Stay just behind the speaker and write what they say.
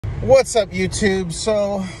What's up, YouTube?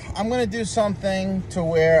 So I'm gonna do something to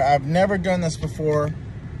where I've never done this before.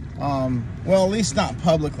 Well, at least not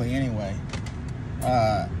publicly anyway.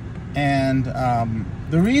 The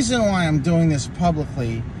reason why I'm doing this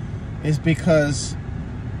publicly is because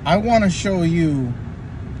I want to show you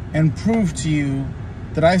and prove to you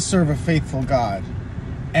that I serve a faithful God.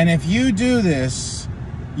 And if you do this,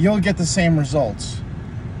 you'll get the same results.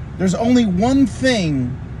 There's only one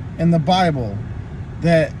thing in the Bible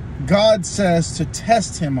that God says to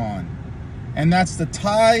test him on, and that's the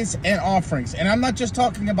tithes and offerings. And I'm not just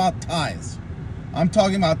talking about tithes. I'm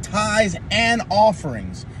talking about tithes and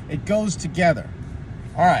offerings. It goes together.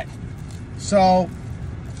 All right. So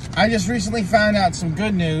I just recently found out some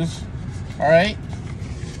good news. All right.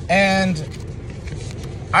 And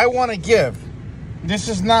I want to give. This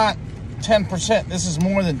is not 10%. This is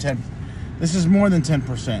more than 10. This is more than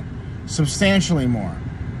 10%. Substantially more.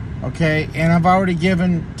 Okay, and I've already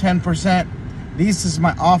given 10%. This is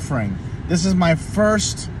my offering. This is my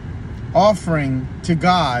first offering to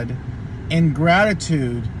God in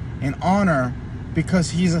gratitude and honor,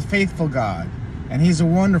 because he's a faithful God and he's a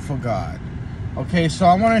wonderful God. Okay, so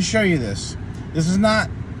I want to show you this. This is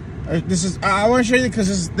not, I want to show you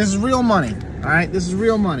because this is real money. All right, this is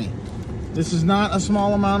real money. This is not a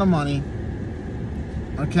small amount of money.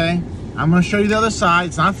 Okay, I'm going to show you the other side.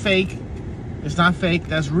 It's not fake. It's not fake.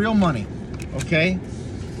 That's real money. Okay?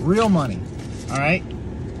 Real money. Alright?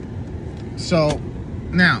 So,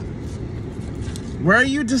 now, where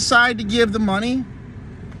you decide to give the money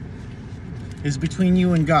is between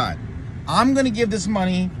you and God. I'm going to give this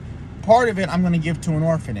money, part of it I'm going to give to an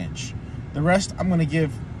orphanage. The rest I'm going to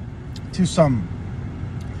give to some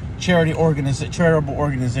charitable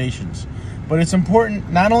organizations. But it's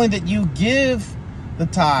important not only that you give the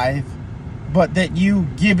tithe, but that you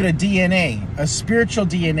give it a DNA, a spiritual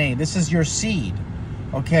DNA. This is your seed,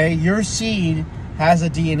 okay? Your seed has a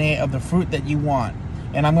DNA of the fruit that you want.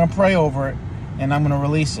 And I'm going to pray over it, and I'm going to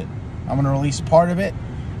release it. I'm going to release part of it.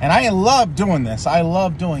 And I love doing this. I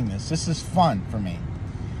love doing this. This is fun for me,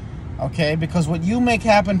 okay? Because what you make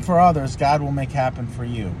happen for others, God will make happen for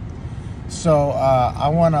you. So I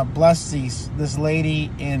want to bless this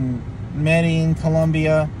lady in Medellin,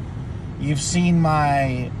 Colombia. You've seen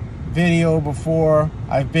my video before.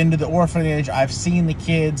 I've been to the orphanage. I've seen the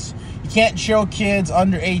kids. You can't show kids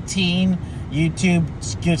under 18.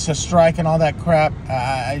 YouTube gets a strike and all that crap.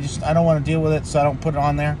 I don't want to deal with it, so I don't put it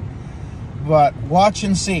on there. But watch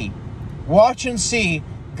and see. Watch and see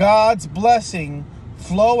God's blessing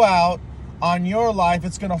flow out on your life.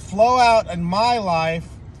 It's going to flow out in my life.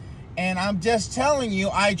 And I'm just telling you,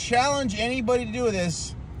 I challenge anybody to do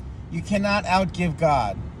this. You cannot outgive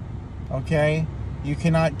God. Okay? You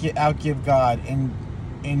cannot outgive God,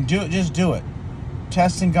 and do it. Just do it.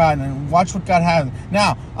 Testing God and watch what God has.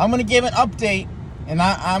 Now, I'm going to give an update, and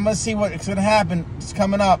I'm going to see what's going to happen. It's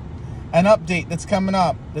coming up. An update that's coming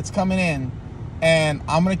up, that's coming in, and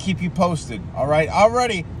I'm going to keep you posted. All right?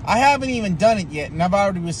 I haven't even done it yet, and I've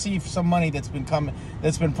already received some money that's been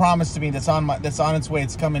promised to me, that's on its way.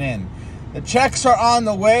 It's coming in. The checks are on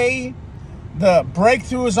the way. The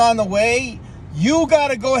breakthrough is on the way. You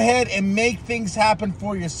got to go ahead and make things happen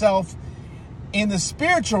for yourself in the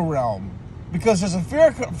spiritual realm, because there's a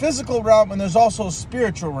physical realm and there's also a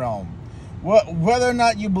spiritual realm. Whether or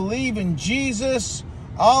not you believe in Jesus,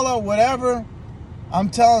 Allah, whatever, I'm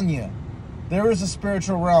telling you, there is a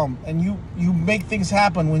spiritual realm, and you make things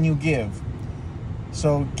happen when you give.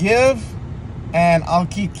 So give, and I'll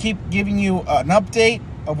keep giving you an update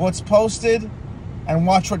of what's posted, and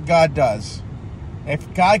watch what God does.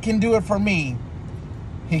 If God can do it for me,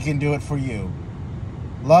 he can do it for you.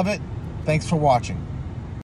 Love it. Thanks for watching.